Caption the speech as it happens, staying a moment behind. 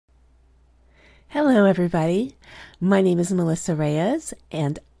Hello, everybody. My name is Melissa Reyes,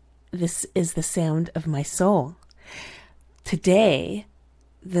 and this is the sound of my soul. Today,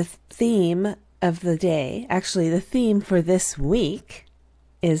 the theme of the day, actually, the theme for this week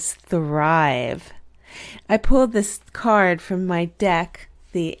is thrive. I pulled this card from my deck,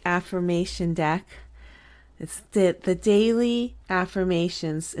 the affirmation deck. It's the daily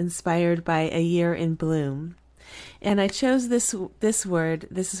affirmations inspired by A Year in Bloom. And I chose this word,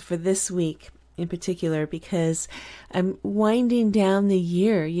 this is for this week in particular, because I'm winding down the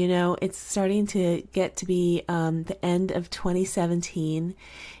year. You know, it's starting to get to be the end of 2017,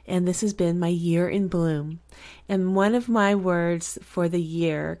 and this has been my year in bloom. And one of my words for the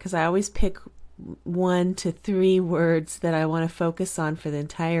year, because I always pick 1 to 3 words that I want to focus on for the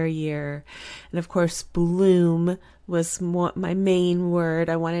entire year. And of course, bloom was my main word.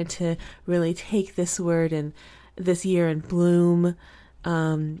 I wanted to really take this word and this year and bloom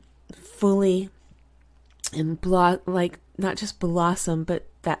fully and like not just blossom, but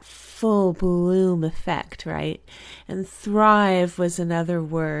that full bloom effect, right? And thrive was another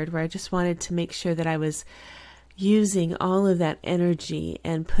word where I just wanted to make sure that I was using all of that energy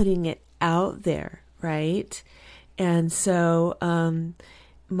and putting it out there, right? And so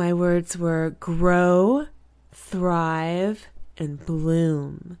my words were grow, thrive, and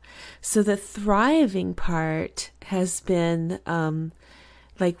bloom. So the thriving part has been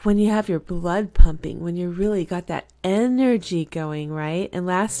like when you have your blood pumping, when you really got that energy going, right? And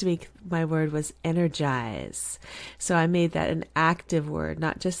last week my word was energize. So I made that an active word,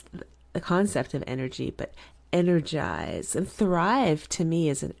 not just the concept of energy, but energize. And thrive to me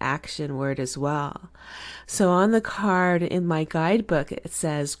is an action word as well. So on the card in my guidebook, it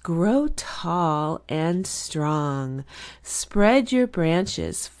says, grow tall and strong. Spread your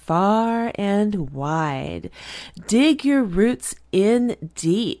branches far and wide. Dig your roots in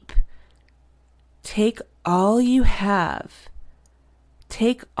deep. Take all you have.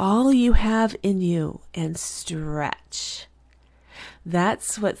 Take all you have in you and stretch.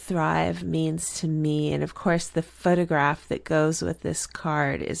 That's what thrive means to me. And of course, the photograph that goes with this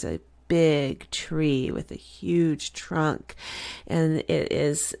card is a big tree with a huge trunk. And it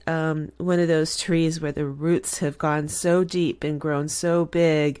is one of those trees where the roots have gone so deep and grown so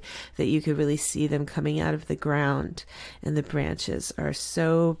big that you could really see them coming out of the ground. And the branches are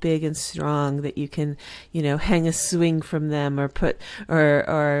so big and strong that you can, hang a swing from them or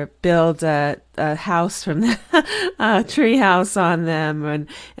or build a house from them, a tree house on them.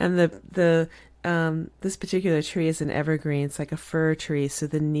 And this particular tree is an evergreen. It's like a fir tree, so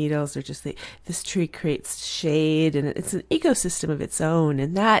the needles are just this tree creates shade, and it's an ecosystem of its own,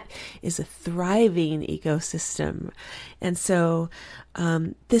 and that is a thriving ecosystem. And so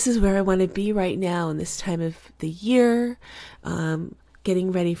this is where I want to be right now in this time of the year,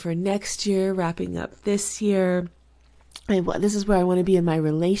 getting ready for next year, wrapping up this year. This is where I want to be in my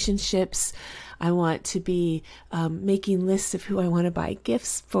relationships. I want to be making lists of who I want to buy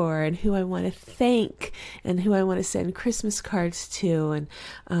gifts for and who I want to thank and who I want to send Christmas cards to and,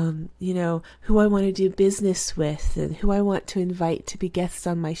 who I want to do business with and who I want to invite to be guests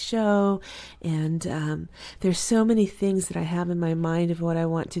on my show. And there's so many things that I have in my mind of what I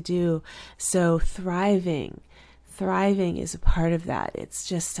want to do. So thriving is a part of that. It's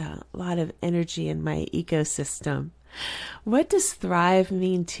just a lot of energy in my ecosystem. What does thrive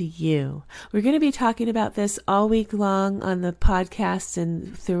mean to you? We're going to be talking about this all week long on the podcast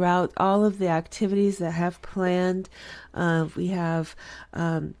and throughout all of the activities that I have planned. We have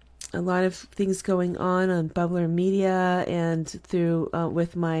a lot of things going on Bubbler Media and through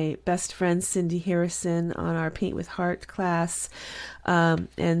with my best friend Cindy Harrison on our Paint with Heart class.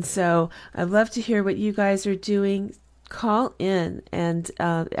 And so I'd love to hear what you guys are doing. Call in and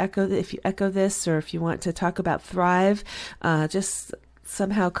if you echo this, or if you want to talk about Thrive, just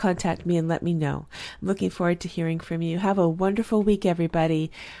somehow contact me and let me know. I'm looking forward to hearing from you. Have a wonderful week,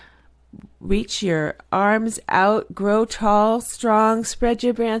 everybody. Reach your arms out, grow tall, strong, spread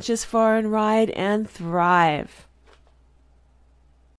your branches far and wide, and thrive.